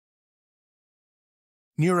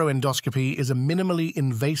Neuroendoscopy is a minimally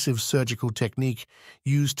invasive surgical technique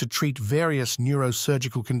used to treat various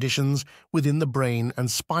neurosurgical conditions within the brain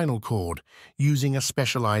and spinal cord using a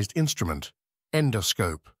specialized instrument,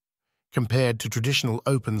 endoscope. Compared to traditional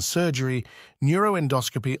open surgery,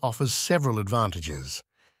 neuroendoscopy offers several advantages.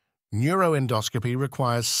 Neuroendoscopy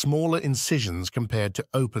requires smaller incisions compared to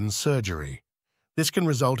open surgery. This can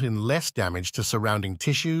result in less damage to surrounding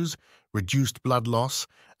tissues, reduced blood loss,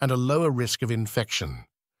 and a lower risk of infection.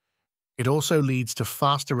 It also leads to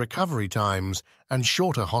faster recovery times and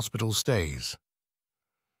shorter hospital stays.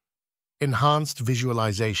 Enhanced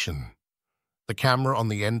visualization. The camera on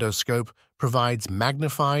the endoscope provides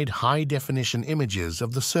magnified, high-definition images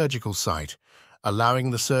of the surgical site,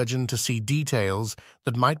 allowing the surgeon to see details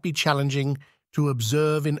that might be challenging to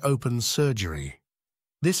observe in open surgery.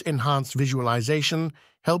 This enhanced visualization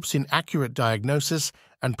helps in accurate diagnosis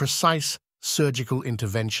and precise surgical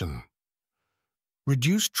intervention.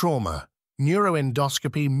 Reduced trauma.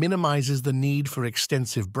 Neuroendoscopy minimizes the need for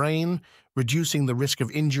extensive brain, reducing the risk of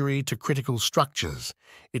injury to critical structures.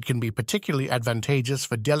 It can be particularly advantageous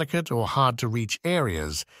for delicate or hard-to-reach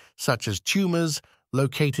areas, such as tumors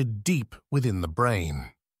located deep within the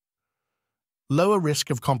brain. Lower risk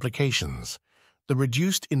of complications. The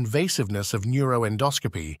reduced invasiveness of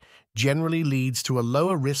neuroendoscopy generally leads to a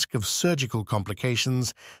lower risk of surgical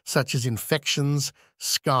complications such as infections,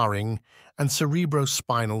 scarring, and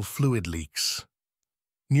cerebrospinal fluid leaks.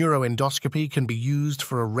 Neuroendoscopy can be used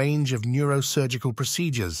for a range of neurosurgical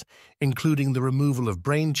procedures, including the removal of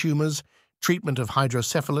brain tumors, treatment of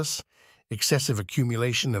hydrocephalus, excessive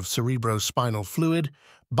accumulation of cerebrospinal fluid,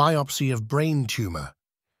 biopsy of brain tumor.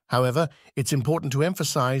 However, it's important to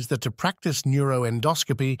emphasize that to practice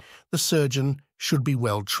neuroendoscopy, the surgeon should be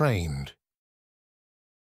well trained.